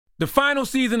The final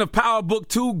season of Power Book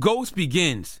 2, Ghost,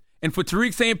 begins. And for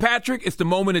Tariq St. Patrick, it's the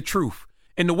moment of truth.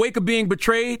 In the wake of being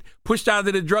betrayed, pushed out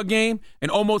of the drug game, and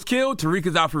almost killed, Tariq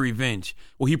is out for revenge.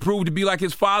 Will he prove to be like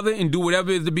his father and do whatever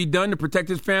is to be done to protect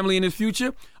his family and his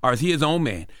future? Or is he his own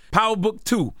man? Power Book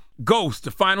 2, Ghost,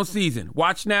 the final season.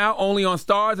 Watch now, only on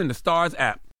Starz and the Starz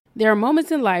app. There are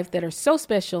moments in life that are so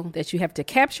special that you have to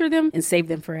capture them and save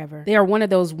them forever. They are one of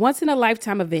those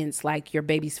once-in-a-lifetime events like your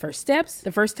baby's first steps,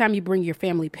 the first time you bring your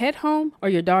family pet home, or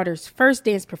your daughter's first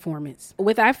dance performance.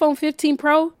 With iPhone 15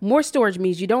 Pro, more storage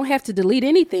means you don't have to delete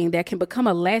anything that can become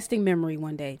a lasting memory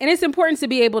one day. And it's important to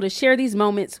be able to share these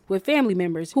moments with family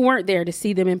members who weren't there to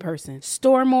see them in person.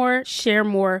 Store more, share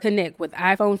more, connect with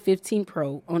iPhone 15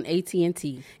 Pro on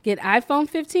AT&T. Get iPhone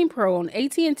 15 Pro on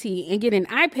AT&T and get an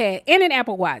iPad and an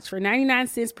Apple Watch for 99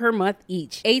 cents per month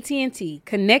each. AT&T.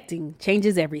 Connecting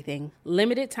changes everything.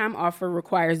 Limited time offer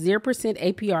requires 0%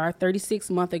 APR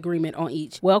 36-month agreement on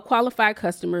each. Well-qualified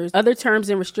customers. Other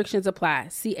terms and restrictions apply.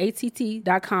 See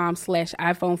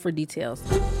att.com/iPhone for details.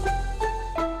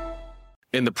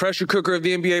 In the pressure cooker of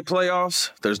the NBA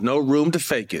playoffs, there's no room to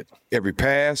fake it. Every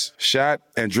pass, shot,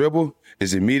 and dribble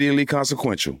is immediately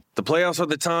consequential. The playoffs are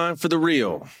the time for the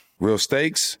real. Real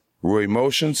stakes, real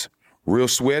emotions, real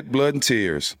sweat, blood, and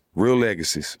tears. Real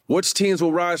legacies. Which teams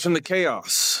will rise from the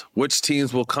chaos? Which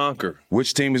teams will conquer?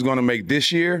 Which team is going to make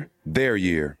this year their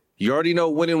year? You already know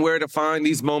when and where to find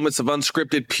these moments of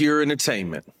unscripted, pure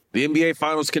entertainment. The NBA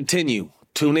Finals continue.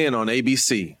 Tune in on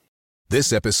ABC.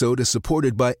 This episode is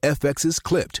supported by FX's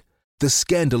Clipped, the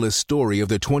scandalous story of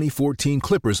the 2014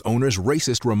 Clippers owner's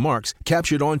racist remarks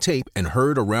captured on tape and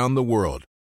heard around the world.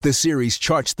 The series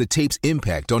charts the tape's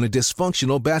impact on a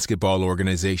dysfunctional basketball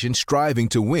organization striving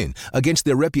to win against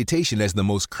their reputation as the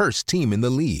most cursed team in the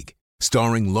league.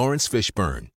 Starring Lawrence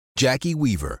Fishburne, Jackie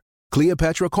Weaver,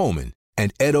 Cleopatra Coleman,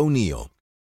 and Ed O'Neill.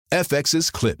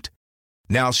 FX's Clipped.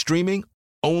 Now streaming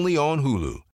only on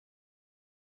Hulu.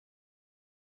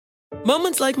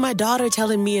 Moments like my daughter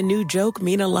telling me a new joke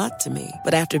mean a lot to me.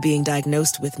 But after being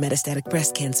diagnosed with metastatic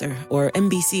breast cancer, or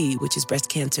MBC, which is breast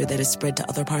cancer that is spread to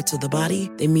other parts of the body,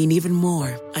 they mean even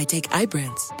more. I take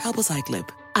Ibrance, palbociclib.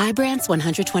 Ibrance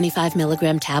 125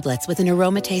 milligram tablets with an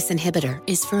aromatase inhibitor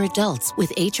is for adults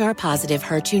with HR-positive,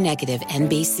 HER2-negative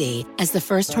MBC as the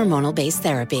first hormonal-based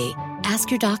therapy.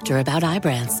 Ask your doctor about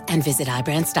Ibrance and visit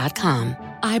Ibrance.com.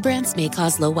 Ibrance may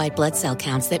cause low white blood cell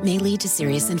counts that may lead to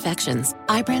serious infections.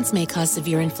 Ibrance may cause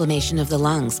severe inflammation of the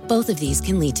lungs. Both of these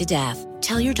can lead to death.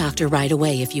 Tell your doctor right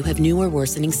away if you have new or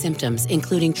worsening symptoms,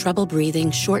 including trouble breathing,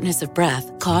 shortness of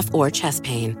breath, cough, or chest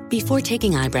pain. Before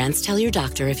taking Ibrance, tell your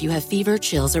doctor if you have fever,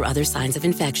 chills, or other signs of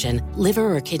infection,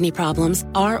 liver or kidney problems,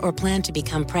 are or plan to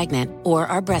become pregnant, or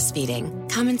are breastfeeding.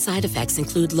 Common side effects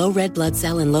include low red blood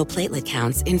cell and low platelet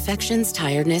counts, infections,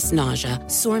 tiredness, nausea,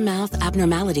 sore mouth,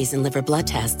 abnormalities in liver blood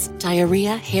tests,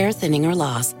 diarrhea, hair thinning or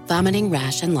loss, vomiting,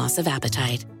 rash, and loss of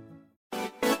appetite.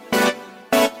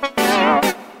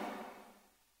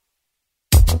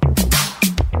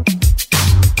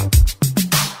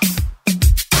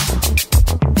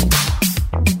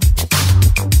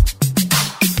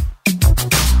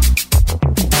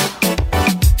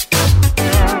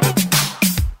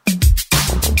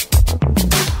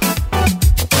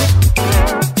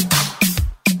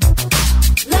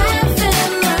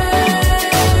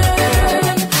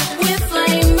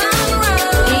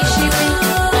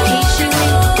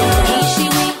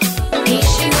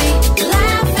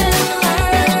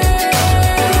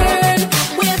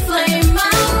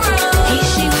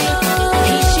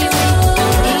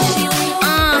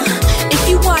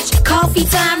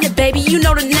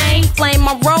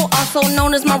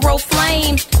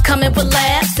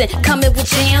 Coming with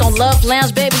jams on Love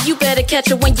Lounge, baby. You better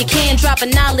catch it when you can. Dropping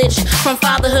knowledge from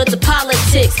fatherhood to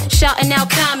politics, shouting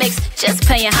out comics, just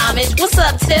paying homage. What's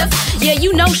up, Tiff? Yeah,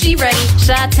 you know she ready.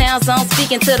 Chi-Town zone,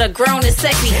 speaking to the grown and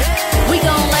sexy. We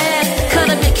gon' laugh,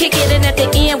 cut up and kick it, and at the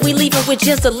end we leaving with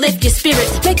just to lift your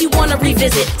spirits, make you wanna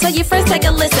revisit. Tell your friends, take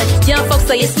a listen. Young folks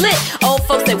say it's lit, old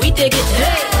folks say we dig it.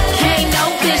 Can't no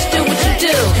bitch do what you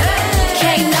do.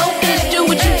 Can't no bitch do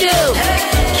what you do.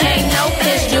 Can't no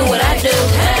bitch do what I do.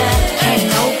 Can't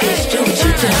no bitch do what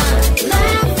you do.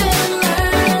 Laugh and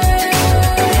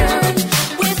learn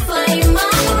with Flame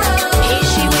Monroe. He,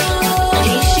 she, we.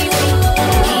 He, she, we.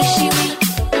 He, she, we.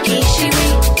 He, she, we.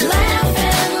 Laugh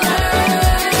and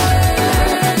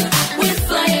learn with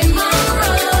Flame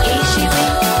Monroe. He, she, we.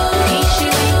 He, she,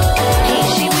 we. He,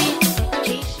 she, we.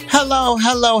 Hello,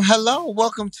 hello, hello.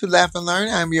 Welcome to Laugh and Learn.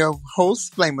 I'm your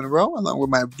host, Flame Monroe, along with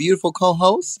my beautiful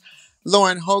co-host,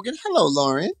 Lauren Hogan. Hello,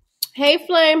 Lauren. Hey,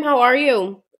 Flame. How are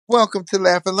you? Welcome to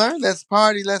Laugh and Learn. Let's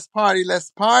party, let's party,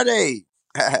 let's party.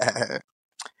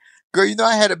 Girl, you know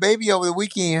I had a baby over the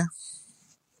weekend.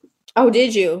 Oh,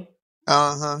 did you? He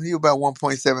was about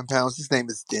 1.7 pounds. His name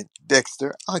is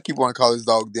Dexter. I keep wanting to call his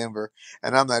dog Denver,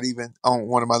 and I'm not even on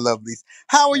one of my lovelies.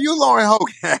 How are you, Lauren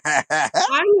Hogan?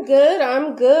 I'm good.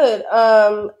 I'm good.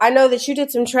 I know that you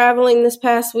did some traveling this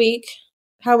past week.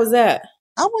 How was that?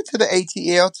 I went to the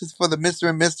ATL for the Mr.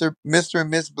 and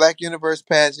Miss Black Universe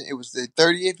pageant. It was the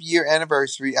 30th year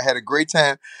anniversary. I had a great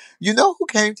time. You know who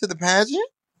came to the pageant?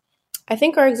 I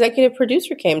think our executive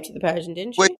producer came to the pageant,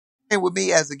 didn't she? Well, she came with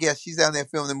me as a guest. She's down there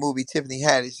filming the movie, Tiffany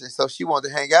Haddish, and so she wanted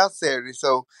to hang out Saturday.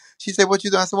 So she said, "What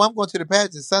you doing?" I said, "Well, I'm going to the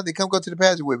pageant Sunday. Come go to the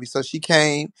pageant with me." So she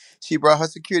came. She brought her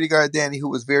security guard, Danny, who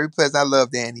was very pleasant. I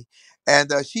love Danny.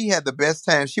 And she had the best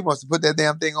time. She wants to put that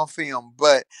damn thing on film.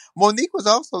 But Monique was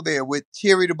also there with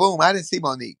Cherry the Boom. I didn't see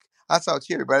Monique. I saw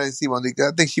Cherry, but I didn't see Monique.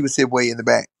 I think she was sitting way in the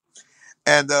back.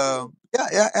 And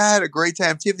yeah, I had a great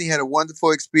time. Tiffany had a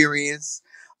wonderful experience.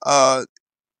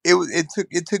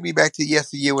 It took me back to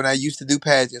yesteryear when I used to do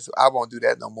pageants. I won't do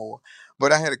that no more.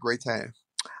 But I had a great time.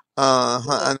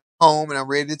 I'm home and I'm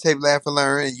ready to take Laugh and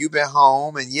Learn. And you've been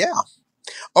home, and yeah.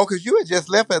 Oh, because you had just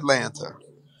left Atlanta.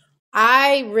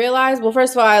 I realized, well,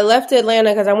 first of all, I left Atlanta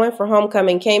because I went for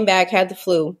homecoming, came back, had the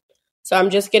flu. So I'm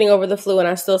just getting over the flu, and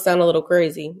I still sound a little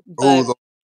crazy. But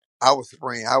I was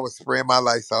spraying my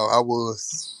Lysol. I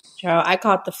was. Child, I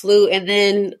caught the flu, and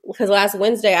then because last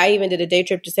Wednesday I even did a day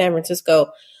trip to San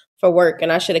Francisco for work, and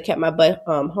I should have kept my butt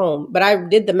home. But I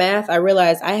did the math. I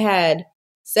realized I had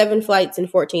 7 flights in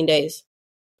 14 days.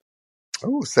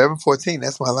 Oh, 7/14.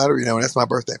 That's my lottery number. That's my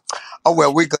birthday. Oh,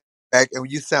 well, we're glad you're back,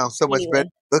 and you sound so much better.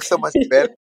 Look so much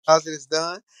better. How's it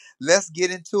done? Let's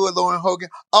get into it, Lauren Hogan.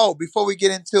 Oh, before we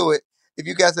get into it, if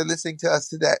you guys are listening to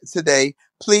us today,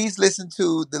 please listen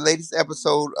to the latest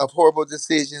episode of Horrible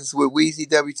Decisions with Weezy,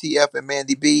 WTF, and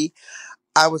Mandy B.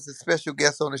 I was a special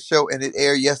guest on the show, and it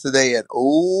aired yesterday, and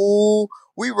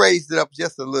we raised it up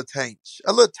just a little tanch.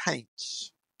 I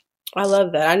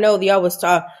love that. I know y'all was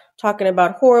talking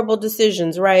about horrible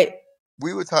decisions, right?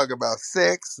 We were talking about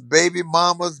sex, baby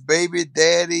mamas, baby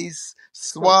daddies,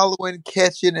 swallowing,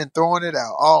 catching, and throwing it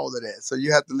out. All of that. So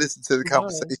you have to listen to the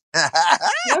conversation.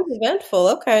 Sounds eventful.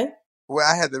 Okay. Well,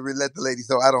 I had to let the ladies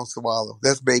know I don't swallow.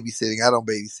 That's babysitting. I don't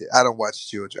babysit. I don't watch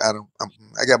children.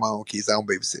 I got my own kids. I don't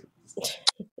babysit.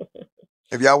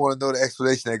 If y'all want to know the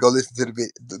explanation, go listen to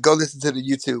the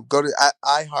YouTube. Go to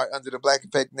iHeart under the Black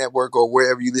Effect Network or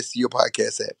wherever you listen to your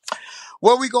podcast at.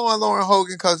 Where we going, Lauren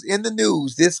Hogan? Because in the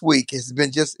news this week has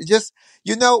been just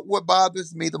you know what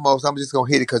bothers me the most. I'm just gonna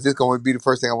hit it because it's going to be the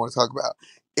first thing I want to talk about.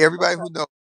 Everybody who knows,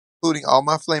 including all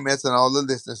my flamettes and all the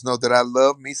listeners, know that I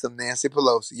love me some Nancy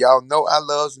Pelosi. Y'all know I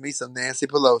love me some Nancy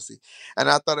Pelosi, and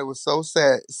I thought it was so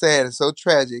sad and so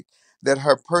tragic that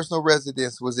her personal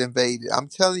residence was invaded. I'm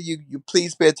telling you,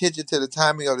 please pay attention to the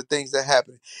timing of the things that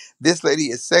happen. This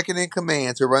lady is second in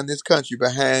command to run this country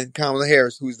behind Kamala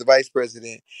Harris, who's the vice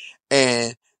president,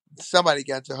 and somebody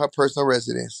got to her personal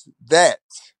residence. That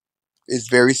is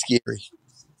very scary.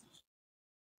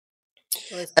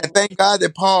 And thank God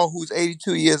that Paul, who's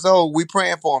 82 years old, we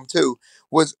praying for him too,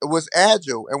 was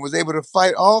agile and was able to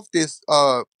fight off this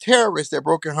terrorist that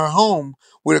broke in her home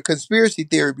with a conspiracy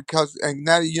theory and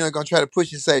now you're not going to try to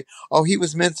push and say, oh, he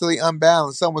was mentally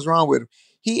unbalanced, something was wrong with him.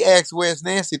 He asked, where's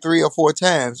Nancy 3 or 4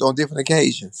 times on different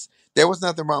occasions. There was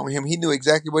nothing wrong with him. He knew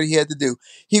exactly what he had to do.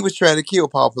 He was trying to kill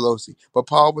Paul Pelosi, but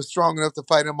Paul was strong enough to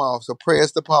fight him off. So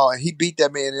prayers to Paul, and he beat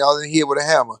that man all in the head with a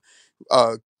hammer.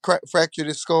 Fractured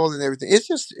his skull and everything.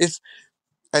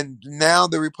 And now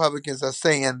the Republicans are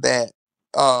saying that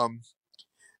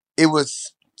it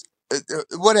was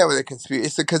whatever the conspiracy.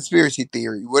 It's a conspiracy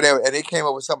theory, whatever, and they came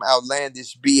up with some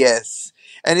outlandish BS,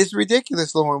 and it's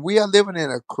ridiculous, Lauren. We are living in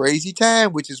a crazy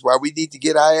time, which is why we need to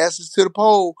get our asses to the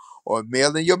poll or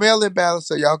mail in your mail-in ballot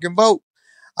so y'all can vote.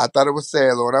 I thought it was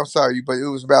sad, Lord. I'm sorry, but it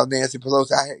was about Nancy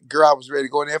Pelosi. I was ready to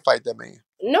go in there and fight that man.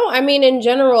 No, I mean, in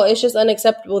general, it's just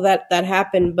unacceptable that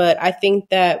happened. But I think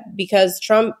that because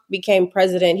Trump became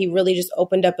president, he really just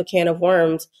opened up a can of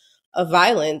worms of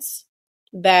violence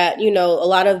that, a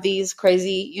lot of these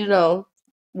crazy,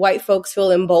 white folks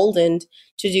feel emboldened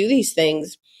to do these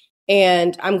things.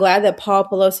 And I'm glad that Paul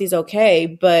Pelosi's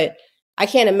okay, but I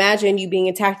can't imagine you being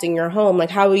attacked in your home.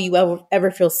 Like, how will you ever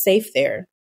feel safe there?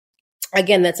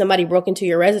 Again, that somebody broke into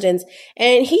your residence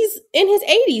and he's in his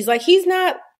 80s. Like, he's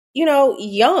not,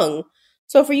 young.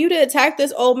 So for you to attack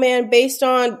this old man based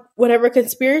on whatever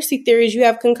conspiracy theories you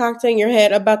have concocted in your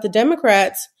head about the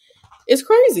Democrats is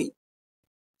crazy.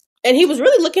 And he was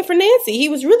really looking for Nancy. He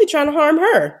was really trying to harm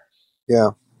her. Yeah.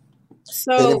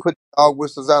 So they didn't put Dog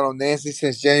whistles out on Nancy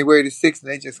since January the 6th,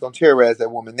 and they just gonna terrorize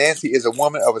that woman. Nancy is a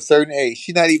woman of a certain age.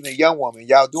 She's not even a young woman.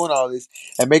 Y'all doing all this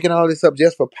and making all this up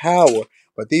just for power.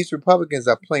 But these Republicans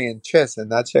are playing chess and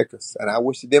not checkers. And I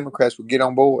wish the Democrats would get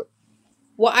on board.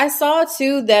 Well, I saw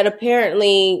too that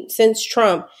apparently since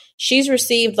Trump, she's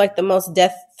received like the most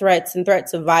death threats and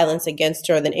threats of violence against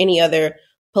her than any other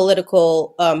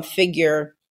political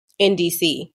figure in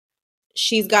DC.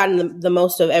 She's gotten the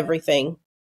most of everything.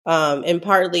 And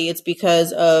partly it's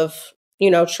because of,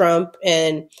 Trump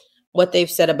and what they've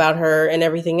said about her and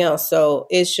everything else. So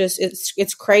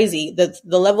it's crazy.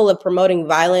 The level of promoting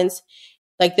violence,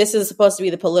 like this is supposed to be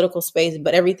the political space,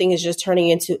 but everything is just turning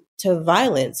into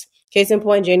violence. Case in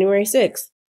point, January 6th.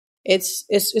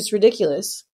 It's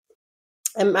ridiculous.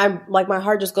 And my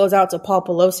heart just goes out to Paul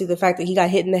Pelosi, the fact that he got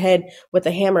hit in the head with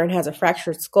a hammer and has a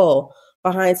fractured skull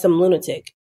behind some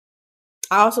lunatic.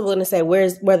 I also want to say, where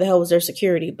the hell was their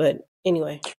security? But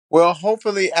anyway. Well,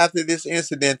 hopefully after this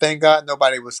incident, thank God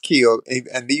nobody was killed.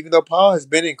 And even though Paul has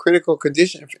been in critical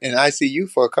condition in ICU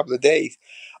for a couple of days,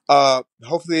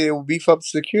 hopefully it will beef up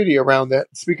security around that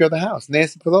Speaker of the House.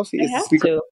 Nancy Pelosi is the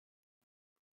Speaker.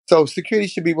 So security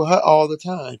should be with her all the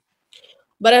time.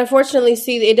 But unfortunately,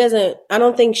 I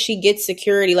don't think she gets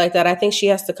security like that. I think she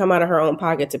has to come out of her own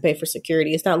pocket to pay for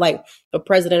security. It's not like the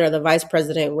president or the vice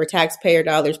president where taxpayer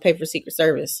dollars pay for Secret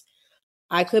Service.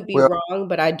 I could be wrong,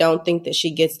 but I don't think that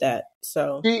she gets that.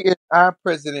 So she is our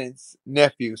president's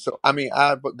nephew.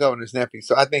 Our governor's nephew.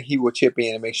 So I think he will chip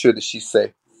in and make sure that she's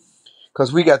safe.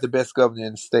 Because we got the best governor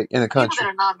in the country.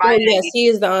 Oh, yes, he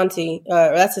is the auntie.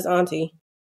 That's his auntie.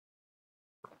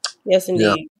 Yes,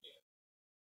 indeed.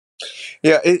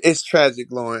 Yeah, it's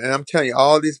tragic, Lauren. And I'm telling you,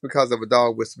 all this because of a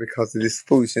dog whistle, because of this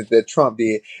foolishness that Trump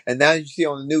did. And now you see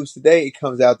on the news today, it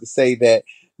comes out to say that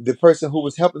the person who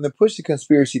was helping to push the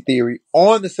conspiracy theory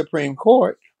on the Supreme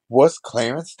Court was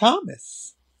Clarence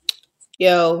Thomas.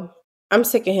 Yo, I'm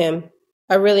sick of him.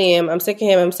 I really am. I'm sick of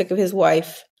him. I'm sick of his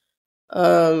wife.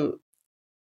 I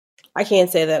can't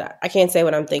say that. I can't say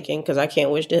what I'm thinking because I can't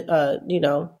wish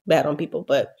bad on people.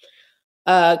 But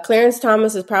Clarence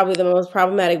Thomas is probably the most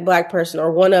problematic Black person,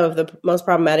 or one of the most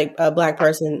problematic Black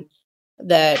person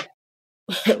that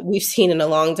we've seen in a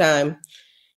long time.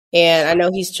 And I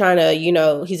know he's trying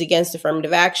to, he's against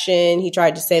affirmative action. He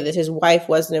tried to say that his wife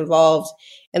wasn't involved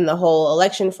in the whole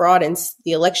election fraud and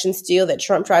the election steal that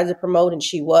Trump tried to promote, and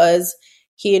she was.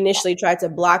 He initially tried to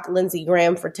block Lindsey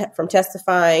Graham from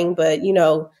testifying, but,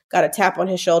 got a tap on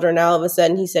his shoulder, and all of a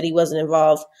sudden he said he wasn't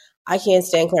involved. I can't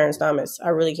stand Clarence Thomas. I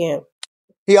really can't.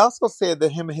 He also said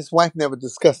that him and his wife never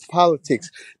discussed politics.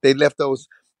 They left those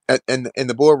in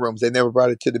the boardrooms. They never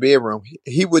brought it to the bedroom.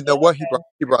 He wouldn't know what he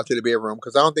brought to the bedroom,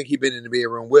 because I don't think he'd been in the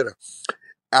bedroom with her.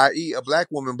 I.e., a Black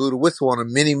woman blew the whistle on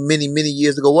him many, many, many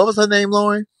years ago. What was her name,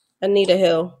 Lauren? Anita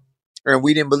Hill. And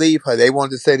we didn't believe her. They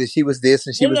wanted to say that she was this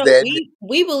and she was that.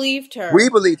 We believed her. We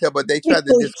believed her, but they tried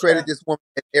to discredit this woman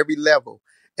at every level.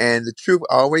 And the truth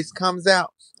always comes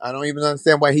out. I don't even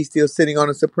understand why he's still sitting on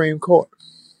the Supreme Court.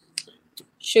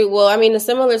 Shoot, well, a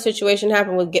similar situation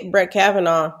happened with Brett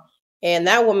Kavanaugh, and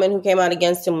that woman who came out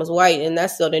against him was white, and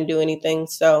that still didn't do anything.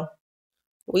 So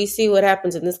we see what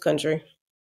happens in this country.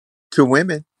 To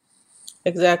women.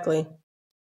 Exactly.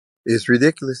 It's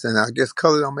ridiculous, and I guess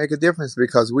color don't make a difference,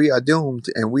 because we are doomed,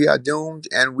 and we are doomed,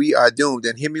 and we are doomed.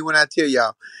 And hear me when I tell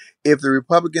y'all, if the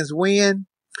Republicans win,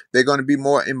 they're going to be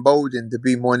more emboldened to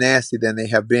be more nasty than they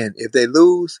have been. If they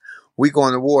lose, we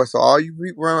going to war. So all you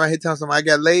people run around here telling somebody, I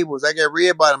got labels, I got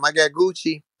red bottom, I got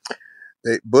Gucci.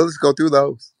 Bullets go through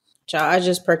those. Child, I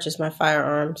just purchased my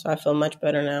firearm, so I feel much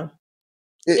better now.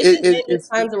 It's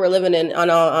times that we're living in, on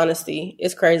all honesty.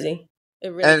 It's crazy. It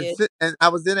really is. And I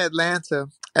was in Atlanta,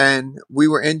 and we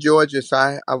were in Georgia.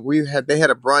 So they had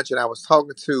a brunch, and I was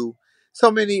talking to so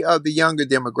many of the younger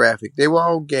demographic. They were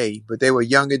all gay, but they were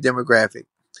younger demographic.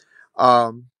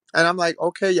 And I'm like,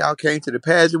 okay, y'all came to the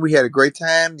pageant. We had a great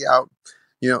time. Y'all,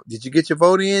 did you get your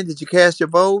vote in? Did you cast your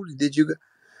vote?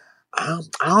 I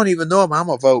don't even know if I'm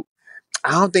going to vote.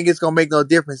 I don't think it's going to make no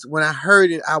difference. When I heard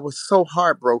it, I was so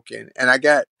heartbroken, and I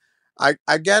got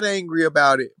angry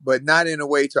about it, but not in a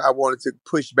way to I wanted to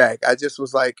push back. I just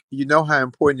was like, how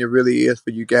important it really is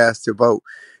for you guys to vote.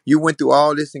 You went through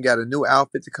all this and got a new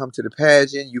outfit to come to the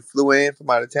pageant. You flew in from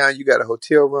out of town. You got a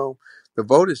hotel room. The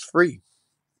vote is free,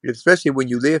 especially when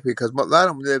you live here, because a lot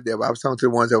of them live there. But I was talking to the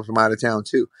ones that were from out of town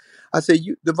too. I said,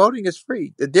 the voting is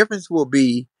free. The difference will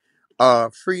be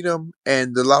freedom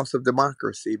and the loss of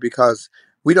democracy, because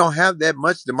we don't have that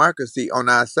much democracy on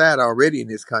our side already in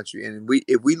this country. And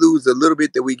if we lose a little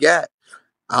bit that we got,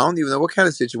 I don't even know what kind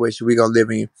of situation we're going to live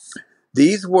in.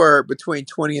 These were between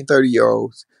 20 and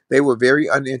 30-year-olds They were very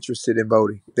uninterested in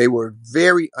voting. They were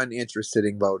very uninterested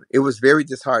in voting. It was very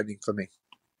disheartening for me.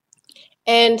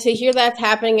 And to hear that's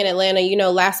happening in Atlanta,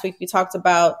 last week we talked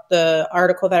about the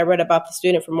article that I read about the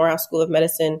student from Morehouse School of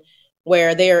Medicine,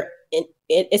 where they're,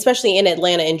 especially in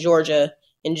Atlanta and Georgia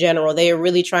in general, they are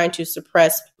really trying to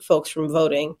suppress folks from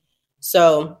voting.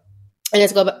 So, and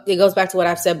it goes back to what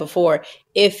I've said before.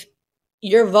 If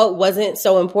your vote wasn't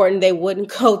so important, they wouldn't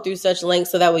go through such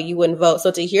lengths so that way you wouldn't vote. So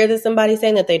to hear that somebody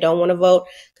saying that they don't want to vote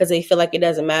because they feel like it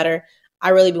doesn't matter, I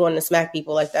really be wanting to smack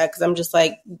people like that, because I'm just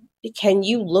like, can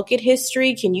you look at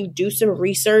history? Can you do some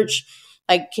research?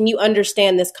 Like, can you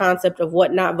understand this concept of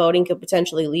what not voting could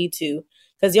potentially lead to?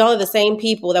 Because y'all are the same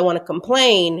people that want to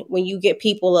complain when you get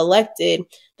people elected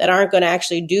that aren't going to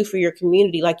actually do for your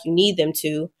community like you need them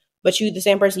to. But you, the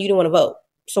same person, you didn't want to vote.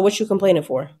 So what you complaining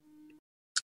for?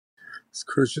 It's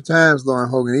crucial times, Lauren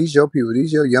Hogan. These your people.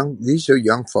 These your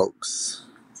young folks.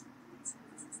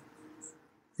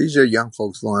 These your young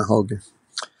folks, Lauren Hogan.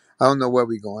 I don't know where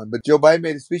we're going, but Joe Biden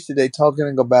made a speech today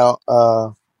talking about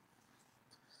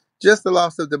just the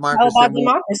loss of democracy. All about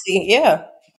democracy, yeah.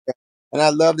 And I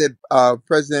love that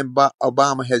President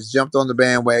Obama has jumped on the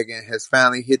bandwagon, has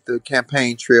finally hit the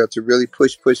campaign trail to really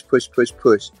push.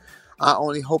 I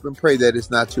only hope and pray that it's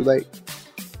not too late.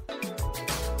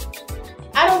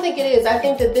 I don't think it is. I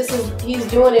think that he's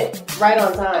doing it right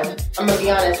on time. I'm going to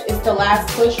be honest. It's the last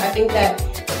push. I think that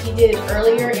if he did it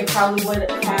earlier, it probably would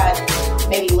have had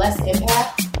maybe less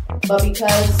impact. But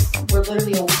because we're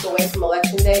literally a week away from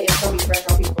Election Day, it's going to be fresh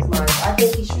on people's minds. I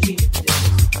think he's strategic to do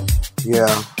this.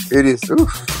 Yeah, it is.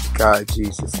 Oof, God,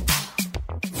 Jesus.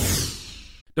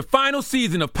 The final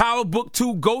season of Power Book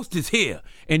 2 Ghost is here,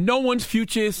 and no one's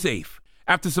future is safe.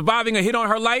 After surviving a hit on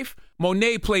her life,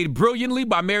 Monet, played brilliantly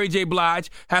by Mary J.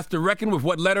 Blige, has to reckon with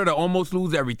what led her to almost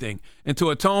lose everything and to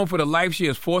atone for the life she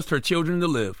has forced her children to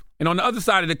live. And on the other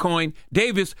side of the coin,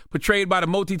 Davis, portrayed by the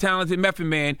multi-talented Method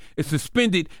Man, is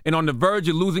suspended and on the verge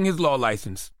of losing his law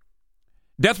license.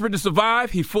 Desperate to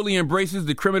survive, he fully embraces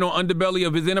the criminal underbelly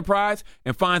of his enterprise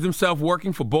and finds himself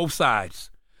working for both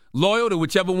sides, loyal to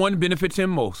whichever one benefits him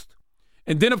most.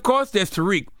 And then, of course, there's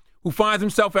Tariq, who finds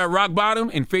himself at rock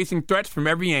bottom and facing threats from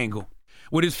every angle.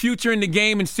 With his future in the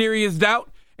game in serious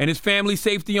doubt and his family's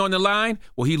safety on the line,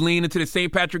 will he lean into the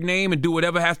St. Patrick name and do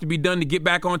whatever has to be done to get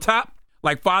back on top?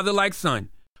 Like father, like son.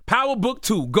 Power Book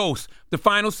 2, Ghost, the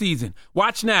final season.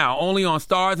 Watch now, only on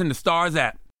Stars and the Stars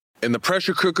app. In the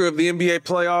pressure cooker of the NBA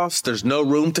playoffs, there's no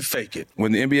room to fake it.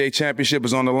 When the NBA championship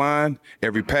is on the line,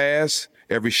 every pass,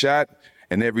 every shot,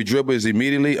 and every dribble is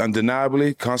immediately,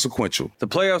 undeniably consequential. The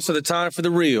playoffs are the time for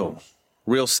the real.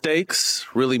 Real stakes,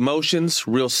 real emotions,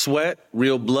 real sweat,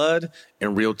 real blood,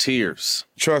 and real tears.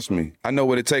 Trust me, I know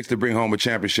what it takes to bring home a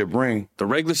championship ring. The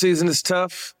regular season is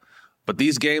tough, but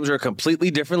these games are a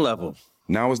completely different level.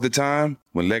 Now is the time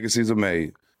when legacies are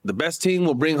made. The best team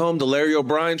will bring home the Larry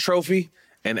O'Brien Trophy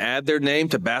and add their name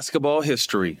to basketball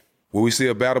history. Will we see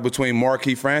a battle between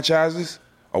marquee franchises,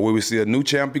 or will we see a new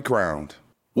champ be crowned?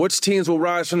 Which teams will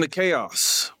rise from the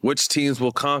chaos? Which teams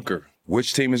will conquer?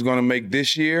 Which team is going to make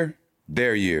this year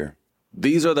their year?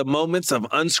 These are the moments of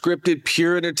unscripted,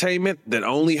 pure entertainment that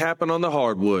only happen on the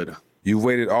hardwood. You've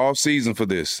waited all season for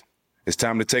this. It's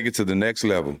time to take it to the next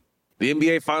level. The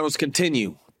NBA Finals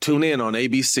continue. Tune in on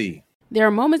ABC. There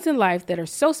are moments in life that are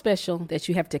so special that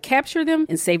you have to capture them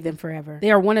and save them forever. They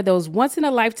are one of those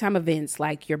once-in-a-lifetime events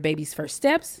like your baby's first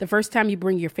steps, the first time you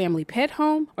bring your family pet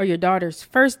home, or your daughter's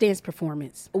first dance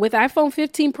performance. With iPhone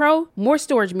 15 Pro, more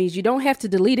storage means you don't have to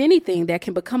delete anything that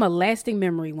can become a lasting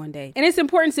memory one day. And it's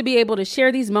important to be able to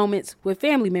share these moments with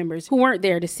family members who weren't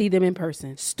there to see them in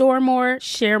person. Store more,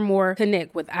 share more,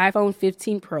 connect with iPhone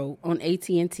 15 Pro on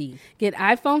AT&T. Get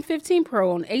iPhone 15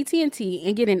 Pro on AT&T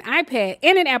and get an iPad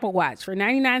and an Apple Watch for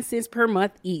 99 cents per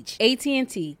month each.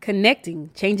 AT&T. Connecting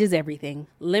changes everything.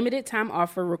 Limited time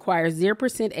offer requires 0%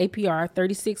 APR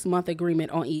 36-month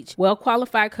agreement on each.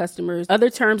 Well-qualified customers.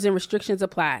 Other terms and restrictions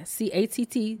apply. See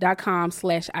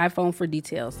att.com/iPhone for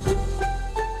details.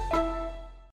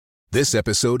 This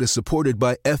episode is supported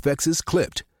by FX's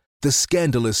Clipped, the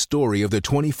scandalous story of the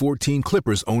 2014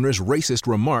 Clippers owner's racist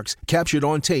remarks captured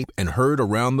on tape and heard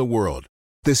around the world.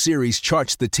 The series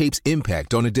charts the tape's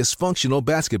impact on a dysfunctional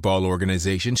basketball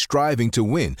organization striving to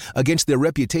win against their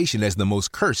reputation as the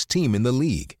most cursed team in the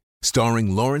league.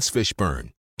 Starring Lawrence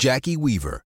Fishburne, Jackie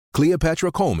Weaver,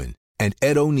 Cleopatra Coleman, and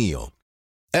Ed O'Neill.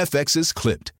 FX's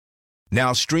Clipped.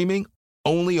 Now streaming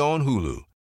only on Hulu.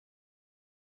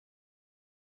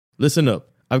 Listen up.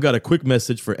 I've got a quick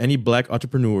message for any Black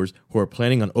entrepreneurs who are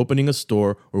planning on opening a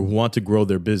store or who want to grow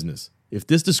their business. If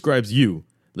this describes you,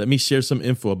 let me share some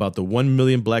info about the 1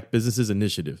 Million Black Businesses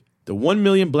Initiative. The The 1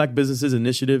 Million Black Businesses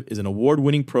Initiative is an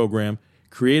award-winning program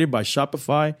created by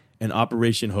Shopify and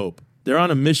Operation Hope. They're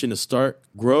on a mission to start,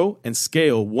 grow, and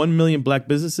scale 1 million black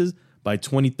businesses by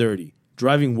 2030,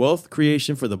 driving wealth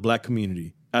creation for the black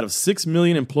community. Out of 6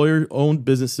 million employer-owned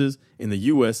businesses in the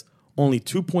U.S., only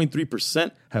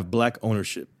 2.3% have black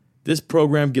ownership. This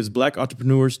program gives black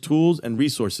entrepreneurs tools and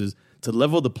resources to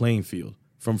level the playing field,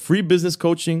 from free business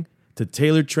coaching to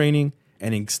tailored training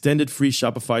and an extended free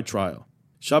Shopify trial.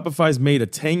 Shopify's made a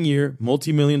 10-year,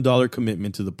 multi-million-dollar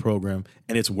commitment to the program,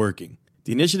 and it's working.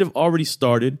 The initiative already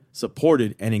started,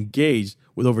 supported, and engaged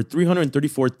with over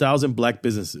 334,000 black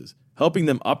businesses, helping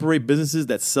them operate businesses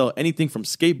that sell anything from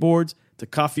skateboards to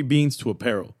coffee beans to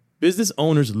apparel. Business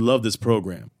owners love this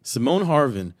program. Simone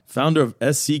Harvin, founder of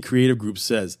SC Creative Group,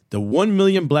 says, "The 1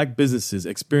 million black businesses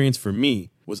experience for me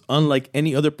was unlike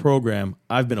any other program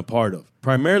I've been a part of,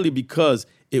 primarily because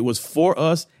it was for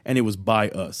us and it was by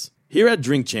us." Here at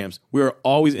Drink Champs, we are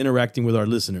always interacting with our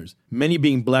listeners, many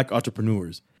being black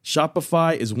entrepreneurs.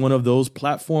 Shopify is one of those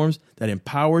platforms that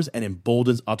empowers and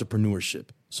emboldens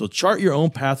entrepreneurship. So chart your own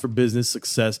path for business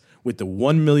success with the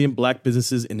 1 Million Black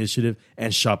Businesses Initiative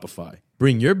and Shopify.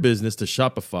 Bring your business to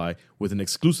Shopify with an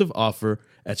exclusive offer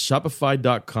at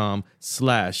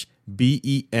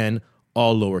shopify.com/BEN,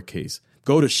 all lowercase.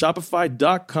 Go to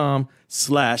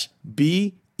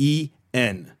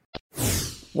shopify.com/BEN.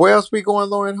 Where else we going,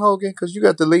 Lauren Hogan? Because you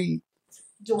got the lead.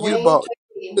 You the Dwayne boss.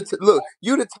 Wade. Look,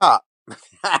 you the top.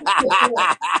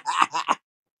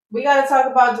 We got to talk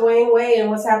about Dwayne Wade and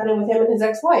what's happening with him and his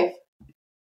ex-wife.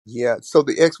 Yeah, so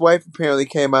the ex-wife apparently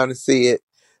came out and said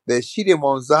that she didn't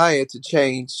want Zaya to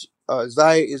change.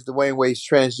 Zaya is Dwayne Wade's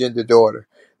transgender daughter.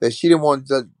 That she didn't want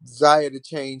Zaya to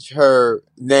change her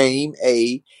name,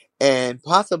 and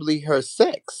possibly her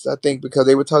sex. I think because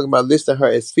they were talking about listing her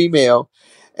as female,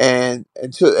 and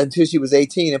until she was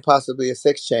 18, and possibly a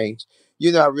sex change.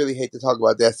 You know, I really hate to talk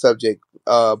about that subject,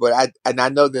 but I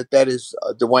know that is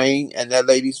Dwayne and that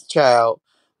lady's child.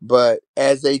 But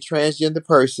as a transgender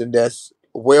person that's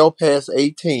well past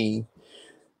 18,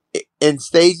 in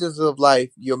stages of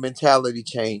life, your mentality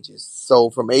changes. So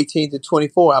from 18 to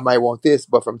 24, I might want this,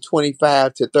 but from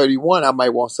 25 to 31, I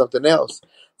might want something else.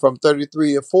 From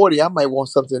 33 to 40, I might want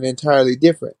something entirely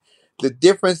different. The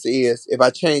difference is if I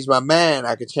change my mind,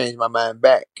 I can change my mind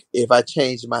back. If I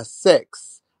change my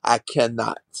sex, I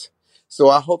cannot. So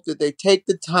I hope that they take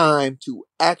the time to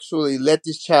actually let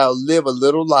this child live a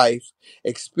little life,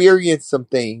 experience some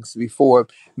things before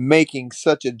making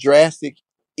such a drastic,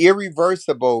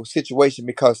 irreversible situation,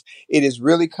 because it is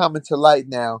really coming to light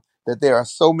now that there are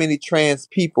so many trans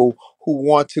people who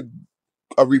want to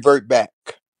revert back.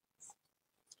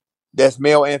 That's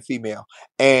male and female.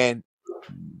 And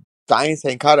science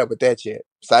ain't caught up with that yet.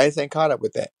 Science ain't caught up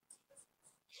with that.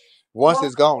 Once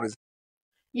it's gone, it's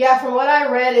Yeah, from what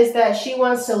I read is that she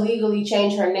wants to legally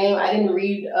change her name. I didn't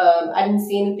see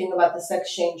anything about the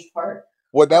sex change part.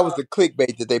 well, that was the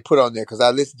clickbait that they put on there because I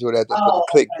listened to it after they put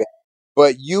the clickbait.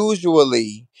 But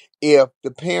usually, if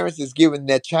the parents is giving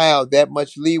that child that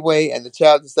much leeway and the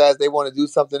child decides they want to do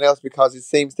something else because it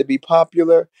seems to be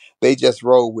popular, they just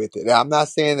roll with it. Now, I'm not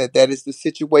saying that is the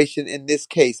situation in this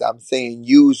case. I'm saying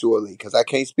usually, because I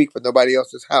can't speak for nobody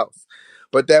else's house.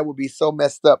 But that would be so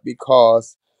messed up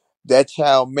because that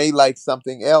child may like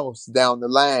something else down the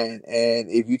line. And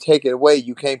if you take it away,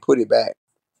 you can't put it back.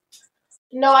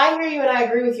 No, I hear you and I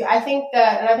agree with you. I think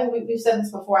that, and I think we've said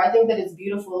this before, I think that it's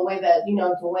beautiful the way that,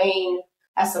 Dwayne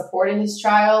has supported his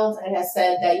child and has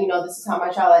said that, this is how my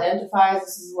child identifies.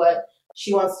 This is what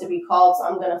she wants to be called. So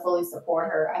I'm going to fully support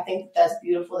her. I think that's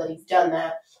beautiful that he's done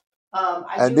that.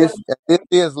 And this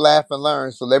is laugh and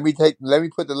learn. So let me put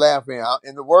the laugh in.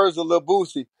 In the words of Lil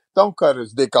Boosie, don't cut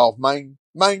his dick off, man.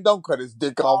 Man, don't cut his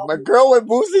dick off. My girl, when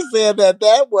Boosie said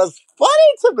that was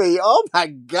funny to me. Oh my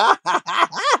God.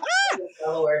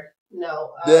 Lord.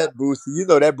 No. That Boosie,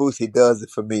 that Boosie does it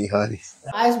for me, honey.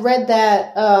 I read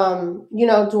that,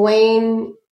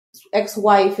 Dwayne's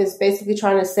ex-wife is basically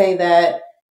trying to say that,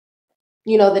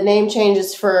 the name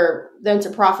changes for them to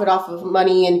profit off of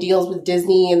money and deals with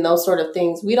Disney and those sort of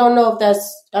things. We don't know if I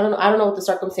don't know what the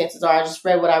circumstances are. I just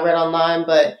read what I read online,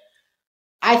 but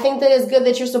I think that it's good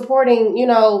that you're supporting,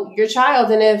 your child.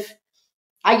 And if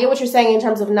I get what you're saying in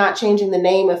terms of not changing the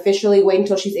name officially, wait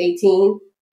until she's 18.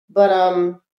 But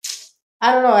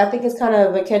I don't know. I think it's kind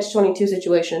of a catch-22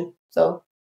 situation. So.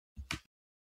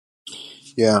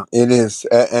 Yeah, it is.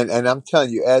 And I'm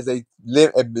telling you,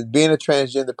 being a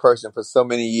transgender person for so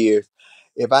many years,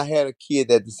 if I had a kid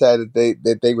that decided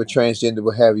that they were transgender,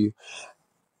 what have you,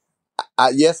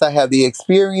 Yes, I have the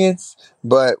experience,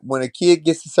 but when a kid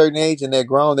gets a certain age and they're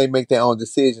grown, they make their own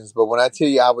decisions. But when I tell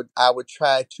you, I would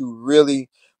try to really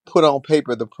put on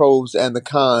paper the pros and the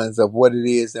cons of what it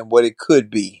is and what it could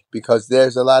be, because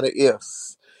there's a lot of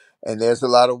ifs and there's a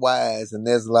lot of whys and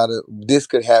there's a lot of this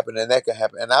could happen and that could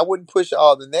happen. And I wouldn't push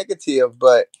all the negative,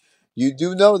 but you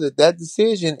do know that that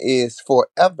decision is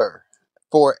forever,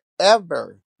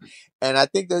 forever. And I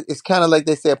think that it's kind of like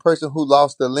they say a person who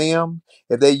lost a limb,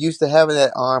 if they used to having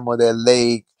that arm or that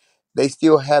leg, they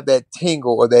still have that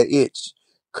tingle or that itch.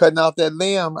 Cutting off that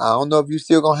limb, I don't know if you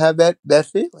still gonna have that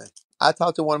feeling. I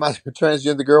talked to one of my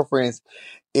transgender girlfriends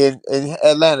in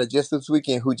Atlanta just this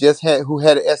weekend who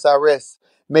had an SRS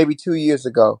maybe 2 years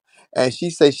ago, and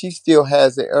she says she still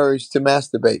has the urge to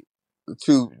masturbate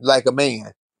to like a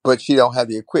man, but she don't have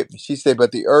the equipment. She said,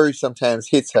 but the urge sometimes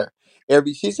hits her.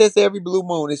 She says every blue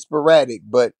moon is sporadic,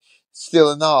 but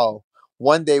still in all,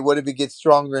 one day what if it gets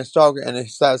stronger and stronger and it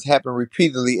starts happening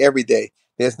repeatedly every day?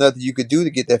 There's nothing you could do to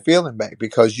get that feeling back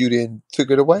because you didn't took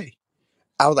it away.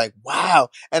 I was like, wow.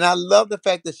 And I love the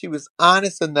fact that she was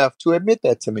honest enough to admit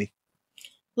that to me.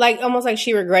 Like almost like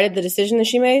she regretted the decision that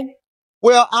she made.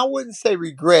 Well, I wouldn't say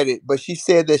regret it, but she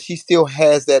said that she still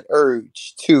has that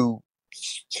urge to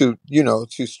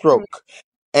stroke.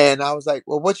 And I was like,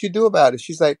 well, what you do about it?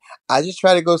 She's like, I just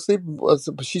try to go sleep.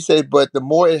 She said, but the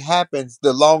more it happens,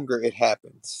 the longer it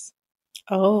happens.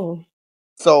 Oh.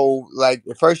 So, like,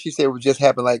 at first she said it would just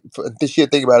happen, like, she'll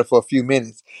think about it for a few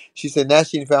minutes. She said now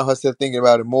she found herself thinking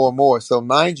about it more and more. So,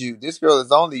 mind you, this girl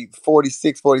is only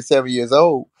 46, 47 years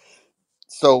old.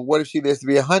 So, what if she lives to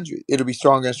be 100? It'll be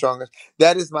stronger and stronger.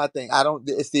 That is my thing.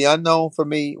 It's the unknown for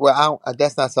me. Well,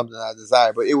 that's not something I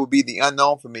desire, but it would be the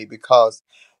unknown for me because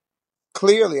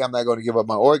clearly I'm not going to give up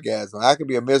my orgasm. I could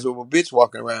be a miserable bitch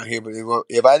walking around here, but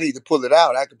if I need to pull it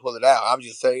out, I can pull it out. I'm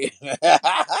just saying.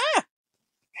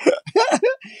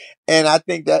 And I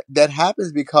think that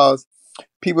happens because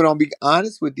people don't be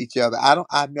honest with each other.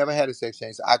 I've never had a sex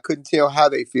change. So I couldn't tell how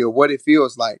they feel, what it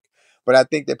feels like. But I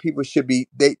think that people should be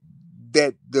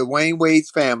that the Wayne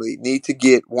Wade's family need to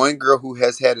get one girl who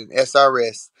has had an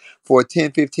SRS for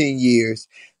 10, 15 years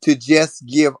to just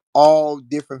give all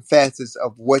different facets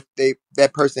of what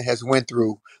that person has went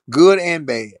through, good and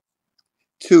bad,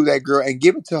 to that girl and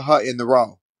give it to her in the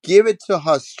raw. Give it to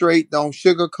her straight. Don't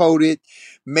sugarcoat it.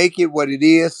 Make it what it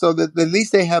is so that at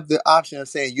least they have the option of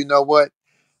saying, you know what,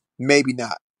 maybe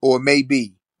not, or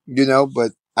maybe,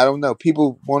 but I don't know.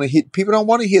 People don't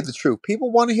want to hear the truth.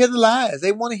 People want to hear the lies.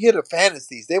 They want to hear the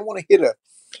fantasies. They want to hear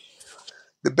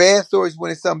the bad stories when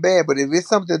it's something bad. But if it's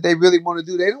something that they really want to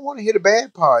do, they don't want to hear the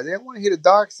bad part. They don't want to hear the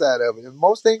dark side of it. And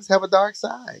most things have a dark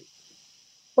side.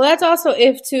 Well, that's also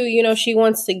if too, she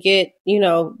wants to get,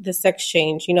 the sex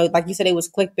change, like you said, it was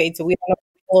clickbait. So we don't know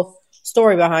the whole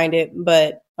story behind it.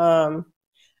 But,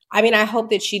 I hope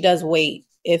that she does wait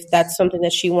if that's something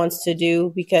that she wants to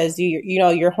do, because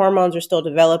your hormones are still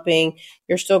developing,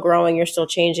 you're still growing, you're still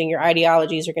changing, your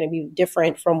ideologies are going to be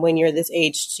different from when you're this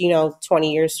age,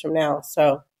 20 years from now.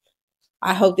 So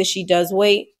I hope that she does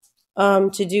wait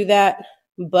to do that.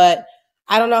 But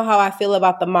I don't know how I feel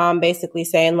about the mom basically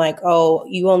saying like, oh,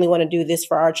 you only want to do this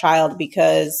for our child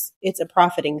because it's a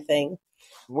profiting thing.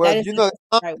 Well,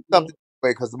 something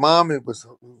because the mom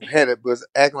was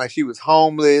acting like she was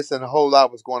homeless and a whole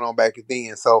lot was going on back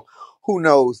then. So who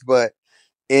knows? But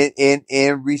in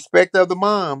respect of the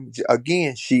mom,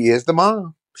 again, she is the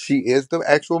mom. She is the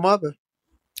actual mother.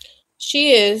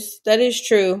 She is. That is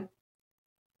true.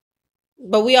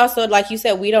 But we also, like you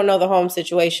said, we don't know the home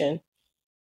situation.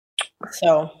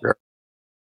 So.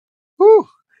 Whew.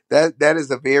 That is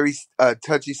a very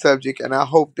touchy subject, and I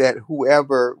hope that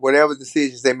whatever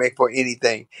decisions they make for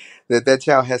anything, that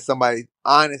child has somebody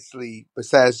honestly,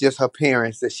 besides just her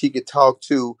parents, that she could talk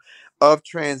to of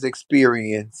trans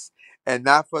experience, and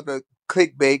not for the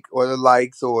clickbait or the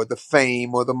likes or the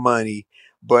fame or the money,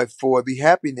 but for the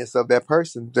happiness of that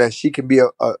person, that she can be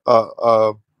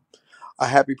a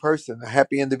happy person, a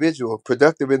happy individual,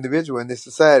 productive individual in this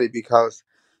society, because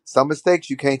some mistakes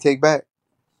you can't take back.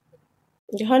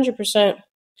 100%.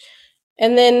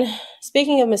 And then,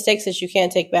 speaking of mistakes that you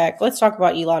can't take back, let's talk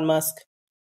about Elon Musk.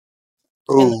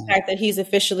 Ooh. And the fact that he's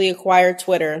officially acquired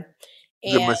Twitter.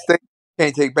 The mistake you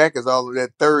can't take back is all of that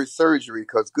third surgery,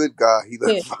 because good God, he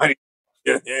looks funny.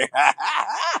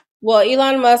 Well,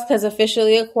 Elon Musk has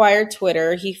officially acquired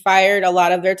Twitter. He fired a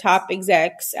lot of their top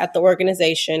execs at the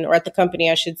organization, or at the company,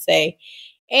 I should say.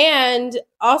 And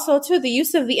also, too, the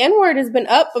use of the N-word has been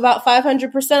up about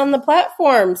 500% on the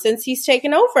platform since he's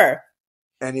taken over.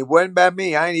 And it wasn't by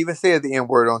me. I ain't even said the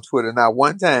N-word on Twitter, not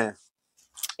one time.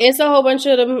 It's a whole bunch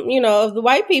of them, of the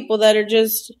white people that are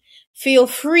just feel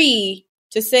free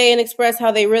to say and express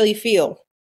how they really feel.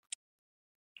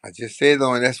 I just said,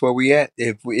 though, and that's where we at.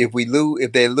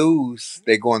 If they lose,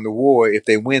 they go into war. If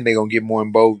they win, they're gonna get more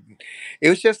emboldened. It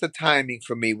was just the timing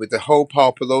for me with the whole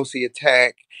Paul Pelosi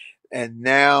attack, and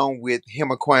now with him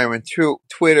acquiring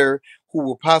Twitter, who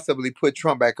will possibly put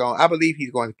Trump back on. I believe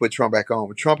he's going to put Trump back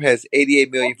on. Trump has 88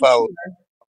 million followers on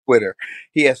Twitter.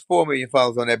 He has 4 million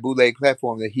followers on that bootleg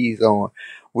platform that he's on,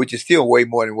 which is still way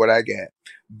more than what I got.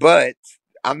 But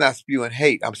I'm not spewing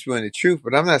hate. I'm spewing the truth,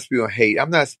 but I'm not spewing hate.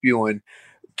 I'm not spewing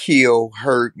kill,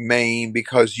 hurt, maim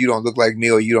because you don't look like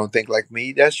me or you don't think like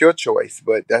me. That's your choice,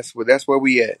 but that's where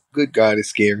we at. Good God, it's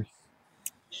scary.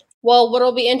 Well,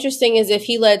 what'll be interesting is if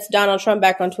he lets Donald Trump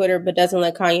back on Twitter but doesn't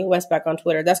let Kanye West back on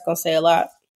Twitter. That's gonna say a lot.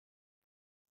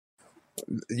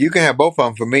 You can have both of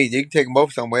them for me. You can take them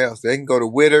both somewhere else. They can go to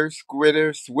Witter,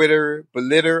 Squitter, Switter,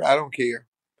 Belitter. I don't care.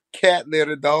 Cat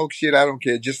litter, dog shit. I don't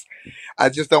care. I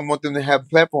just don't want them to have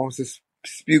platforms to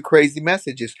spew crazy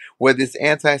messages, whether it's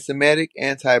anti-Semitic,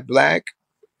 anti-black,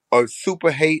 or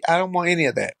super hate. I don't want any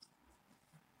of that.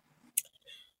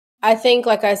 I think,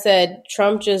 like I said,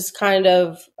 Trump just kind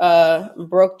of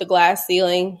broke the glass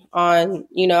ceiling on,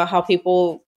 how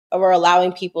people were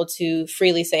allowing people to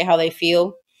freely say how they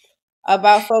feel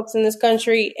about folks in this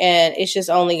country, and it's just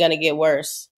only going to get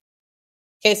worse.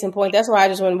 Case in point, that's why I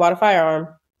just went and bought a firearm,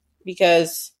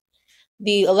 because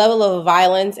the level of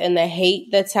violence and the hate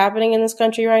that's happening in this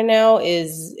country right now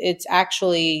it's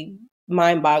actually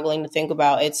mind-boggling to think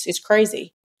about. It's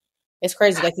crazy. It's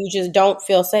crazy. Like, you just don't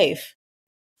feel safe.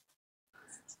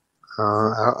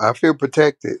 I feel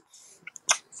protected.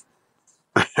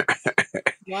 Well,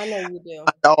 I know you do.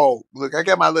 My dog. Look, I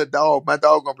got my little dog. My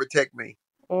dog gonna protect me.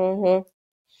 Mm-hmm.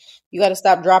 You got to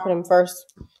stop dropping him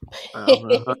first.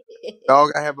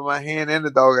 Dog I have in my hand and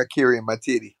the dog I carry in my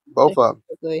titty. Both of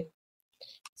them.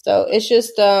 So it's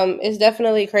just, it's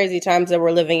definitely crazy times that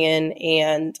we're living in.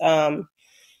 And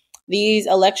these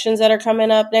elections that are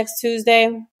coming up next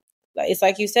Tuesday, it's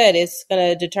like you said, it's going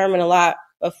to determine a lot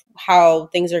of how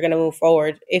things are going to move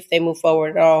forward, if they move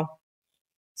forward at all.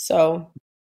 So.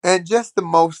 And just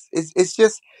it's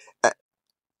just,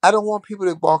 I don't want people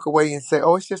to walk away and say,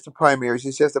 oh, it's just the primaries.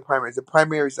 It's just the primaries. The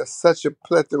primaries are such a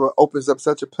plethora, opens up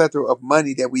such a plethora of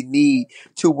money that we need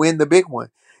to win the big one.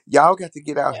 Y'all got to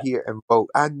get out here and vote.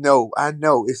 I know.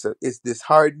 It's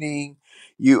disheartening.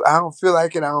 I don't feel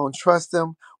like it. I don't trust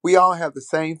them. We all have the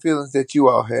same feelings that you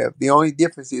all have. The only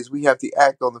difference is we have to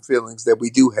act on the feelings that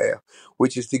we do have,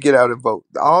 which is to get out and vote.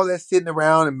 All that sitting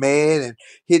around and mad and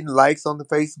hitting likes on the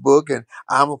Facebook and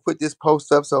I'm gonna put this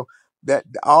post up, so that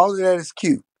all of that is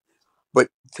cute. But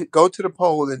to go to the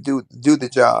poll and do the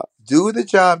job. Do the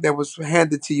job that was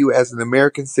handed to you as an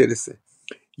American citizen.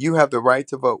 You have the right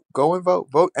to vote. Go and vote.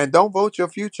 Vote, and don't vote your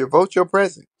future. Vote your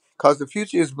present, because the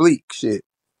future is bleak. Shit.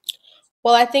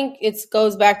 Well, I think it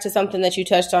goes back to something that you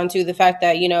touched on too, the fact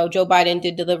that, Joe Biden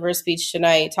did deliver a speech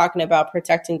tonight talking about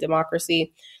protecting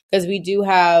democracy, because we do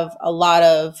have a lot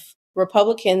of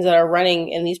Republicans that are running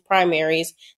in these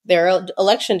primaries. They're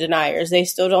election deniers. They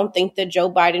still don't think that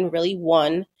Joe Biden really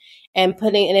won. And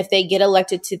if they get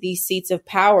elected to these seats of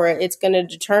power, it's going to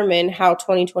determine how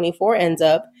 2024 ends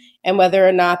up and whether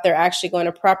or not they're actually going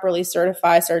to properly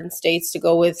certify certain states to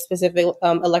go with specific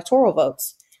electoral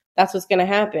votes. That's what's going to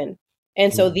happen.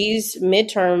 And so these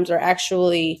midterms are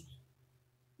actually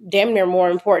damn near more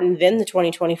important than the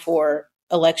 2024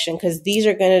 election, because these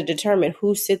are going to determine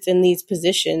who sits in these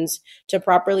positions to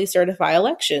properly certify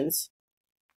elections.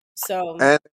 So,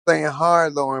 and playing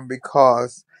hard, Lauren,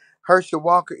 because Herschel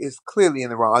Walker is clearly in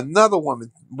the wrong. Another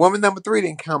woman number 3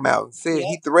 didn't come out and said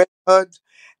he threatened her,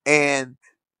 and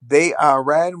they are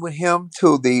riding with him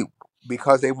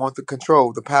because they want to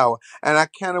control the power. And I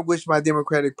kind of wish my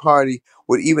Democratic Party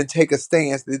would even take a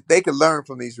stance that they could learn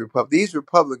from these Republicans. These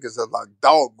Republicans are like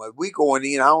dogma. We going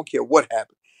in, I don't care what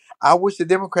happens. I wish the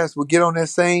Democrats would get on that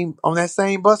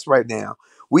same bus right now.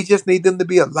 We just need them to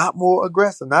be a lot more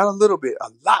aggressive, not a little bit, a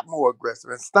lot more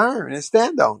aggressive, and stern and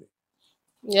stand on it.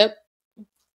 Yep,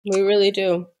 we really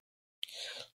do.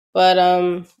 But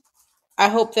I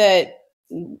hope that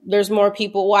there's more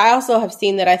people. Well, I also have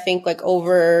seen that I think like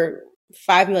over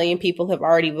 5 million people have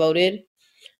already voted.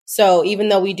 So even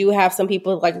though we do have some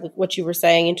people, like what you were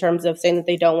saying in terms of saying that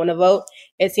they don't want to vote,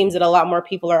 it seems that a lot more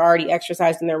people are already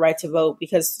exercising their right to vote,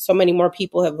 because so many more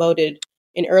people have voted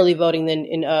in early voting than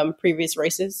in previous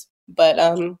races. But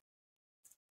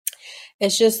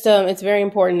it's just, it's very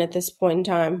important at this point in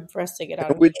time for us to get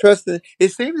out.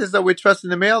 It seems as though we're trusting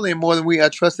the mail-in more than we are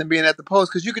trusting being at the polls,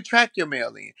 because you can track your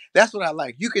mail-in. That's what I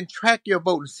like. You can track your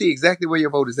vote and see exactly where your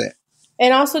vote is at.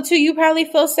 And also, too, you probably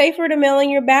feel safer to mail in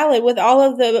your ballot with all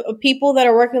of the people that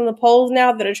are working the polls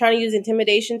now that are trying to use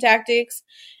intimidation tactics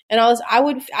and all this.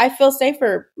 I feel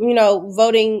safer,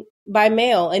 voting by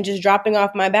mail and just dropping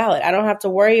off my ballot. I don't have to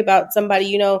worry about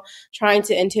somebody, trying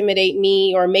to intimidate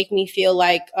me or make me feel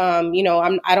like, I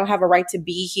don't have a right to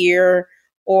be here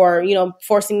or,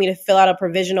 forcing me to fill out a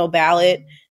provisional ballot.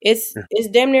 It's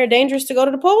damn near dangerous to go to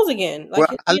the polls again. Well,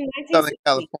 I live in Southern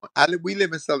California. We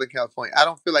live in Southern California. I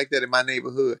don't feel like that in my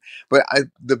neighborhood. But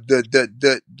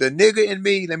the nigga in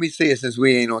me, let me say it since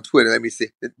we ain't on Twitter. Let me see.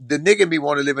 The nigga in me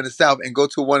want to live in the South and go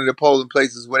to one of the polling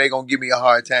places where they gonna give me a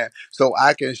hard time, so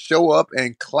I can show up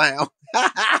and clown.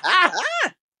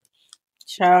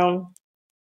 Child.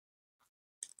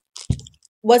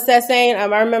 What's that saying? I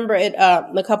remember it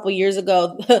a couple years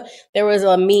ago. There was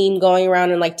a meme going around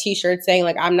in like T-shirts saying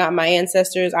like, "I'm not my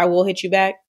ancestors. I will hit you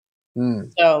back."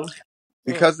 So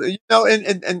because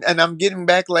and I'm getting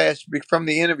backlash from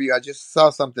the interview. I just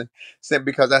saw something said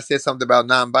because I said something about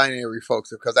non-binary folks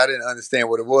because I didn't understand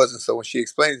what it was, and so when she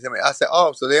explained it to me, I said,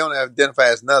 "Oh, so they don't identify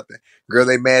as nothing." Girl,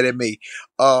 they mad at me.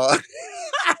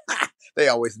 They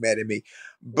always mad at me,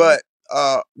 but.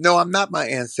 No, I'm not my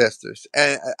ancestors.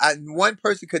 And one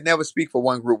person could never speak for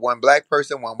one group, one black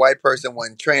person, one white person,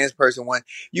 one trans person,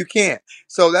 you can't.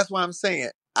 So that's why I'm saying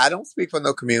I don't speak for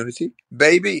no community.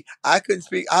 Baby, I couldn't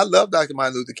speak. I love Dr.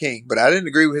 Martin Luther King, but I didn't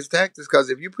agree with his tactics because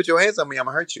if you put your hands on me, I'm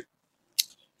going to hurt you.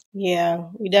 Yeah,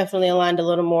 we definitely aligned a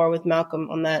little more with Malcolm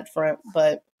on that front,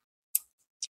 but.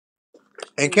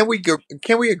 And can we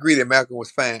agree that Malcolm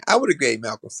was fine? I would have gave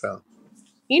Malcolm some.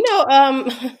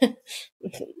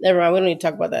 Never mind. We don't need to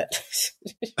talk about that.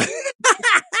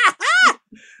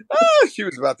 Oh, she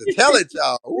was about to tell it,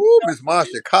 y'all. Ooh, Miss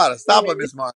Marsha Carter. Stop her,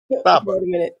 Miss Marsha. Stop her. Wait a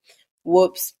minute.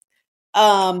 Whoops.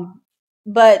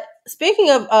 But speaking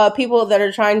of people that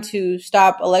are trying to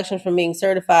stop elections from being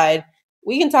certified,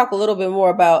 we can talk a little bit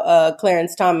more about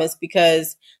Clarence Thomas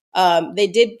because they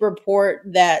did report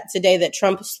that today that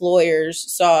Trump's lawyers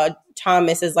saw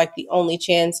Thomas as like the only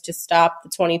chance to stop the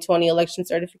 2020 election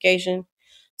certification.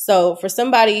 So for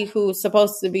somebody who's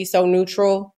supposed to be so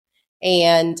neutral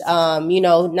and,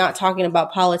 not talking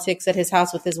about politics at his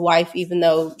house with his wife, even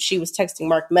though she was texting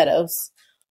Mark Meadows,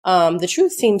 the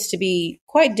truth seems to be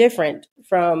quite different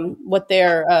from what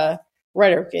their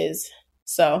rhetoric is.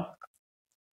 So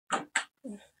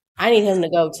I need him to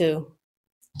go too.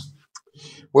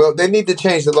 Well, they need to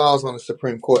change the laws on the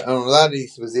Supreme Court on a lot of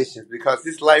these positions because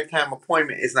this lifetime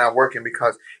appointment is not working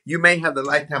because you may have the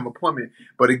lifetime appointment,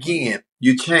 but again,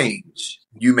 you change.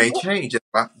 You may change.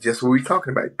 Just what we're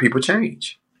talking about. People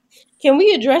change. Can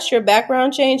we address your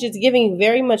background change? It's giving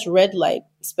very much red light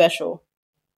special.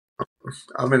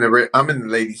 I'm in the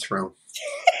ladies' room.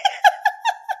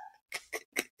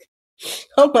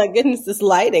 Oh my goodness, this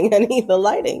lighting, honey. The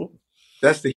lighting.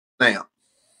 That's the lamp.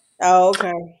 Oh,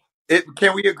 okay.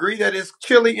 Can we agree that it's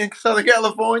chilly in Southern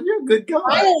California? Good God.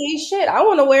 Finally, shit. I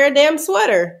want to wear a damn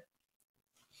sweater.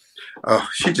 Oh,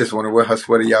 she just want to wear her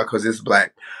sweater, y'all, because it's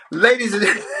black. Ladies and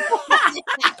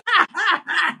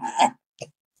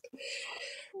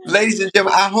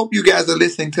gentlemen, I hope you guys are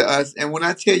listening to us. And when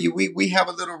I tell you, we have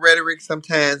a little rhetoric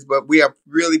sometimes, but we are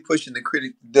really pushing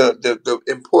the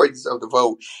importance of the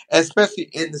vote, especially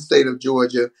in the state of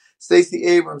Georgia. Stacey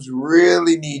Abrams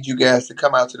really needs you guys to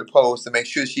come out to the polls to make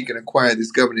sure she can acquire this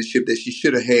governorship that she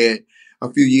should have had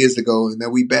a few years ago, and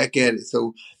that we back at it.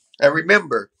 So, and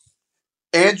remember,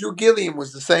 Andrew Gilliam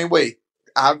was the same way.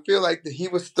 I feel like that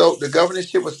the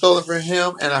governorship was stolen from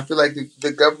him, and I feel like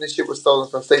the governorship was stolen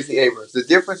from Stacey Abrams. The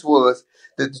difference was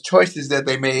the choices that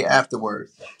they made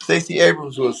afterwards. Stacey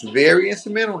Abrams was very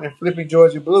instrumental in flipping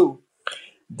Georgia blue.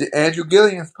 Andrew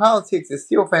Gilliam's politics is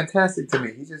still fantastic to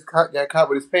me. He just got caught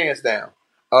with his pants down,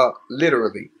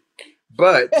 literally.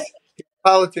 But his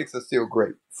politics are still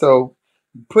great. So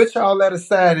put all that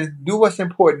aside and do what's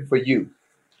important for you.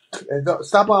 And don't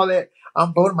stop all that.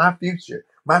 I'm voting my future.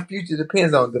 My future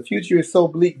depends on it. The future is so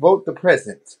bleak. Vote the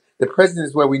present. The present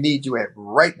is where we need you at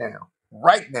right now.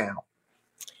 Right now.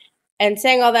 And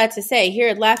saying all that to say, here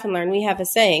at Laugh and Learn, we have a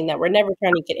saying that we're never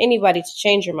trying to get anybody to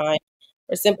change your mind.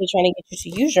 We're simply trying to get you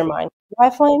to use your mind. Why,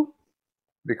 Flame?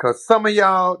 Because some of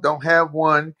y'all don't have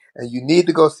one, and you need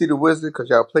to go see the wizard because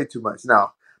y'all play too much.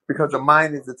 Now, because the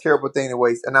mind is a terrible thing to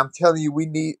waste. And I'm telling you, we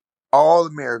need all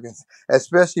Americans,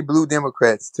 especially blue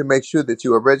Democrats, to make sure that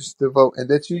you are registered to vote and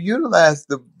that you utilize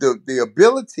the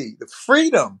ability, the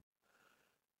freedom,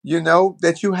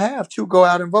 that you have to go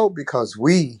out and vote, because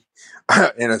we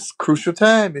are in a crucial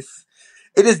time.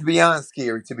 It is beyond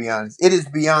scary, to be honest. It is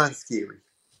beyond scary.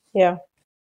 Yeah.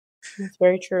 It's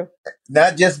very true.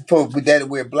 Not just for that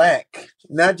we're black,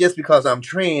 not just because I'm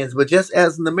trans, but just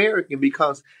as an American,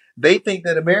 because they think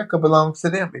that America belongs to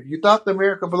them. If you thought that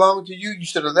America belonged to you, you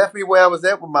should have left me where I was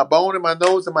at with my bone in my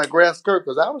nose and my grass skirt,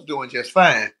 because I was doing just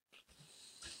fine.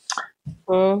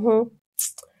 Mm-hmm.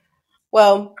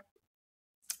 Well,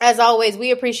 as always,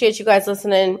 we appreciate you guys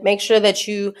listening. Make sure that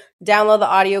you download the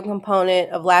audio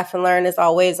component of Laugh and Learn, as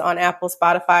always, on Apple,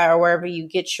 Spotify, or wherever you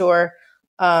get your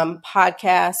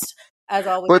podcast. As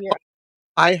always, but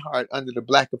iHeart under the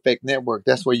Black Effect Network.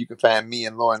 That's where you can find me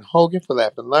and Lauren Hogan for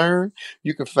Laugh and Learn.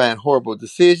 You can find Horrible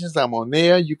Decisions. I'm on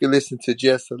there. You can listen to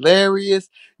Just Hilarious.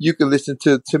 You can listen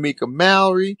to Tamika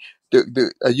Mallory.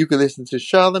 You can listen to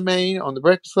Charlemagne on the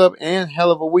Breakfast Club and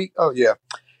Hell of a Week. Oh, yeah.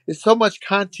 There's so much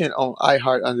content on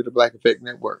iHeart under the Black Effect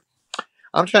Network.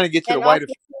 I'm trying to get to the White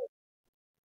Effect.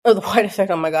 Oh, the White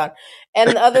Effect. Oh, my God. And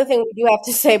the other thing we do have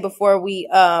to say before we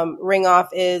ring off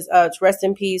is to rest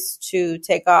in peace to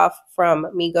Takeoff from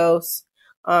Migos.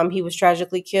 He was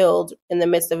tragically killed in the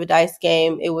midst of a dice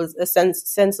game. It was a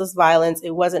senseless violence.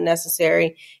 It wasn't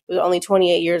necessary. He was only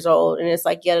 28 years old. And it's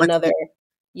like yet another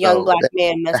young black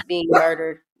man that's being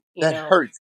murdered. That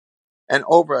hurts. And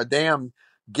over a damn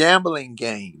gambling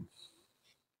game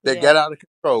that got out of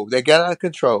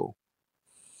control.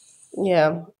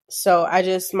 Yeah. So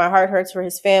my heart hurts for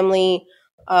his family.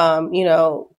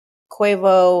 Quavo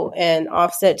and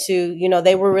Offset too,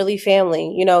 they were really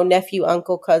family, nephew,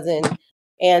 uncle, cousin.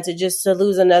 And to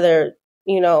lose another,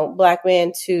 black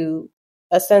man to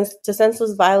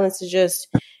senseless violence is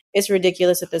it's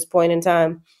ridiculous at this point in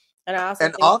time. And I also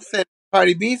Offset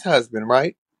Cardi B's husband,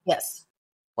 right? Yes.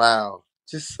 Wow.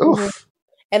 Just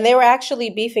And they were actually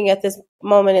beefing at this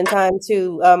moment in time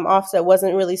too. Offset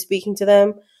wasn't really speaking to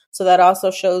them. So that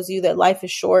also shows you that life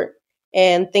is short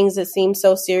and things that seem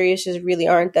so serious just really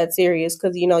aren't that serious,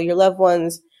 because, your loved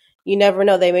ones, you never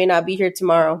know. They may not be here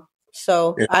tomorrow.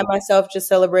 So I myself just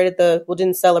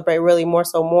didn't celebrate, really more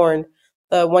so mourned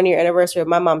the 1-year anniversary of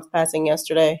my mom's passing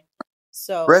yesterday.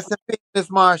 So rest in peace, Miss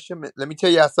Marsha. Let me tell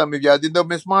y'all something. If y'all didn't know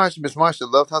Miss Marsha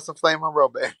loved her some Flame Monroe,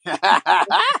 baby.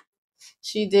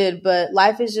 She did, but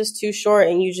life is just too short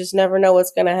and you just never know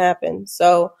what's going to happen.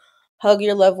 So hug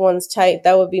your loved ones tight.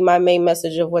 That would be my main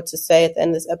message of what to say at the end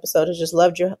of this episode, is just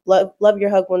love your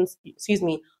hug ones.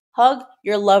 Hug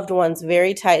your loved ones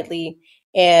very tightly.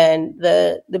 And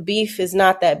the beef is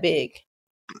not that big.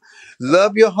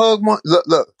 Love your hug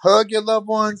your loved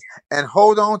ones and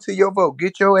hold on to your vote.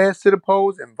 Get your ass to the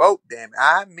polls and vote, damn it.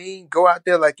 I mean, go out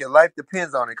there like your life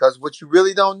depends on it, because what you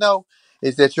really don't know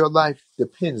is that your life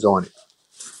depends on it.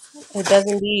 It does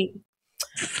indeed.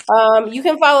 You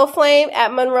can follow Flame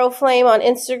at Monroe Flame on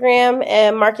Instagram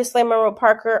and Marcus Flame Monroe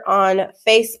Parker on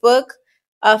Facebook.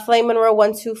 Flame Monroe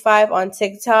 125 on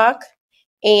TikTok.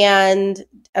 And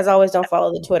as always, don't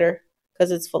follow the Twitter because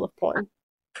it's full of porn.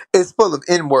 It's full of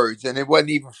N-words, and it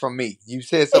wasn't even from me. You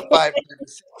said so 500%.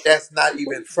 That's not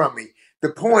even from me. The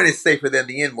porn is safer than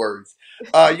the N-words.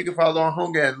 You can follow Lauren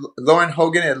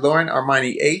Hogan at Lauren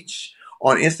Armani H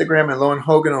on Instagram, and Lauren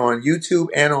Hogan on YouTube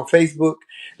and on Facebook.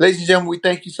 Ladies and gentlemen, we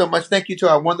thank you so much. Thank you to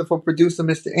our wonderful producer,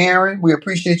 Mr. Aaron. We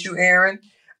appreciate you, Aaron.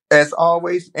 As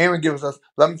always, Aaron gives us,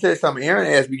 let me tell you something, Aaron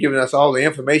has been giving us all the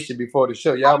information before the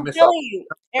show. Y'all miss out. I'm telling you,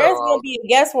 Aaron's going to be a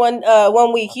guest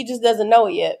one week. He just doesn't know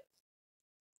it yet.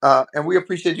 And we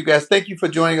appreciate you guys. Thank you for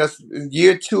joining us in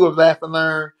year 2 of Laugh and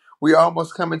Learn. We're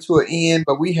almost coming to an end,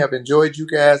 but we have enjoyed you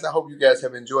guys. I hope you guys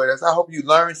have enjoyed us. I hope you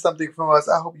learned something from us.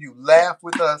 I hope you laugh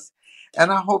with us.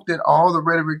 And I hope that all the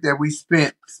rhetoric that we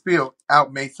spilled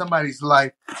out made somebody's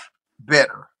life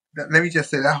better. Let me just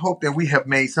say that I hope that we have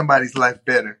made somebody's life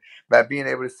better by being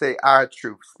able to say our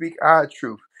truth, speak our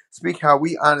truth, speak how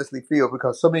we honestly feel,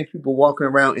 because so many people walking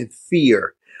around in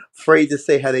fear, afraid to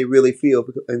say how they really feel,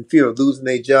 in fear of losing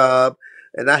their job.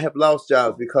 And I have lost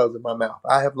jobs because of my mouth.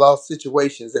 I have lost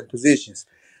situations and positions.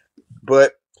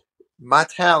 But my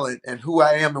talent and who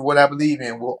I am and what I believe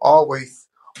in will always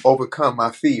overcome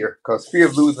my fear, because fear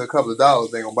of losing a couple of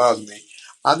dollars ain't gonna bother me.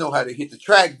 I know how to hit the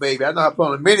track, baby. I know how to put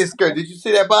on a mini skirt. Did you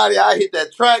see that body? I hit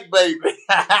that track, baby.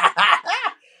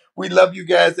 We love you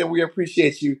guys and we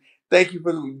appreciate you. Thank you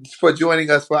for joining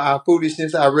us for our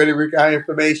foolishness, our rhetoric, our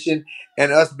information,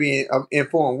 and us being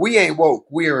informed. We ain't woke.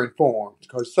 We are informed,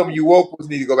 because some of you woke ones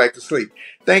need to go back to sleep.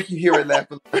 Thank you here at Laugh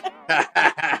and Learn.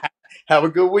 Have a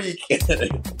good week.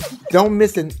 Don't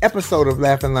miss an episode of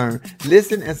Laugh and Learn.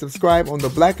 Listen and subscribe on the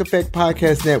Black Effect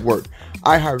Podcast Network,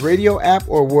 iHeartRadio app,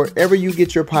 or wherever you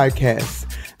get your podcasts.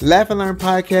 Laugh and Learn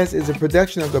Podcast is a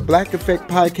production of the Black Effect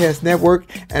Podcast Network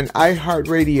and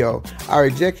iHeartRadio. Our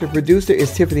executive producer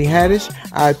is Tiffany Haddish.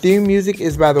 Our theme music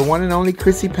is by the one and only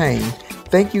Chrissy Payne.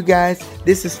 Thank you, guys.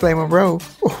 This is Flame Monroe.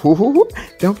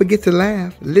 Don't forget to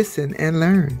laugh, listen, and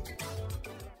learn.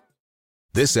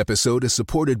 This episode is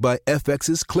supported by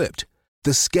FX's Clipped,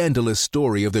 the scandalous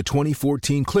story of the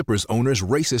 2014 Clippers owner's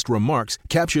racist remarks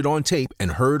captured on tape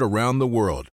and heard around the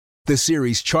world. The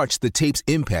series charts the tape's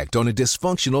impact on a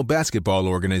dysfunctional basketball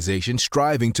organization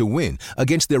striving to win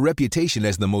against their reputation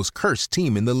as the most cursed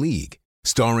team in the league.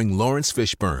 Starring Lawrence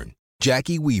Fishburne,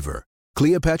 Jackie Weaver,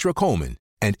 Cleopatra Coleman,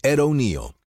 and Ed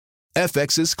O'Neill.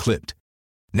 FX's Clipped.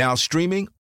 Now streaming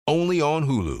only on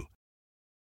Hulu.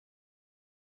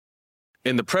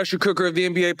 In the pressure cooker of the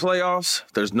NBA playoffs,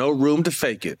 there's no room to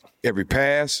fake it. Every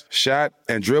pass, shot,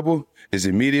 and dribble is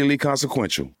immediately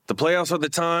consequential. The playoffs are the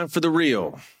time for the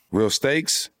real. Real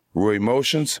stakes, real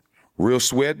emotions, real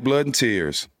sweat, blood, and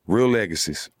tears, real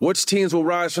legacies. Which teams will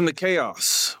rise from the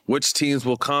chaos? Which teams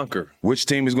will conquer? Which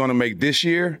team is going to make this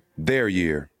year their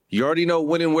year? You already know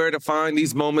when and where to find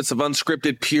these moments of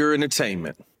unscripted, pure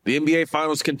entertainment. The NBA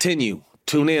Finals continue.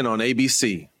 Tune in on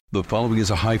ABC. The following is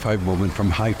a high five moment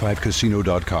from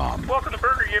highfivecasino.com. Welcome to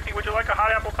Burger Yippee. Would you like a hot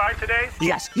apple pie today?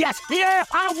 Yes, yeah,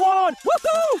 I won!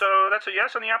 Woohoo! So that's a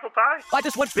yes on the apple pie? I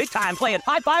just went big time playing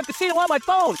High Five Casino on my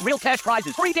phone. Real cash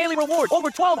prizes, free daily rewards, over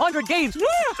 1,200 games. Yeah!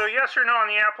 So yes or no on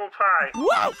the apple pie?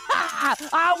 Whoa!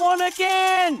 I won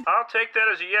again! I'll take that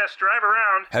as a yes. Drive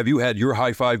around. Have you had your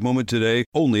high five moment today?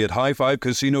 Only at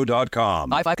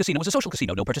highfivecasino.com. High Five Casino is a social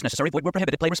casino. No purchase necessary. Void where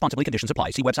prohibited. Play responsibly. Conditions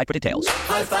apply. See website for details.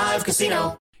 High Five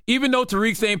Casino. Even though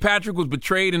Tariq St. Patrick was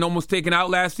betrayed and almost taken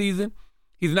out last season,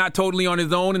 he's not totally on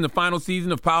his own in the final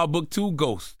season of Power Book 2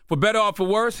 Ghost. For better or for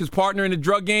worse, his partner in the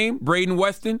drug game, Braden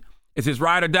Weston, is his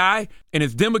ride or die, and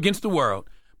it's them against the world.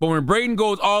 But when Braden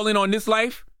goes all in on this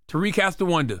life, Tariq has to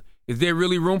wonder, is there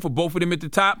really room for both of them at the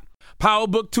top? Power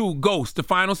Book 2 Ghost, the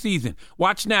final season.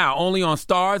 Watch now, only on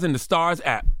Starz and the Starz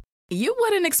app. You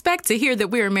wouldn't expect to hear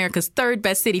that we're America's third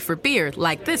best city for beer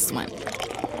like this one.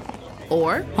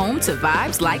 Or home to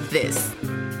vibes like this.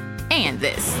 And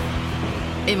this.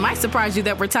 It might surprise you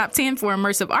that we're top 10 for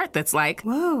immersive art that's like,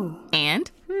 whoa. And,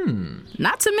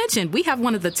 not to mention, we have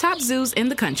one of the top zoos in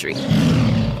the country.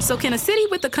 So can a city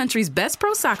with the country's best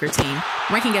pro soccer team,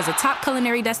 ranking as a top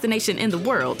culinary destination in the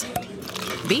world,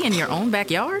 be in your own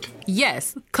backyard?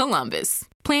 Yes, Columbus.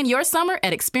 Plan your summer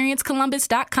at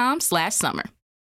experiencecolumbus.com/summer.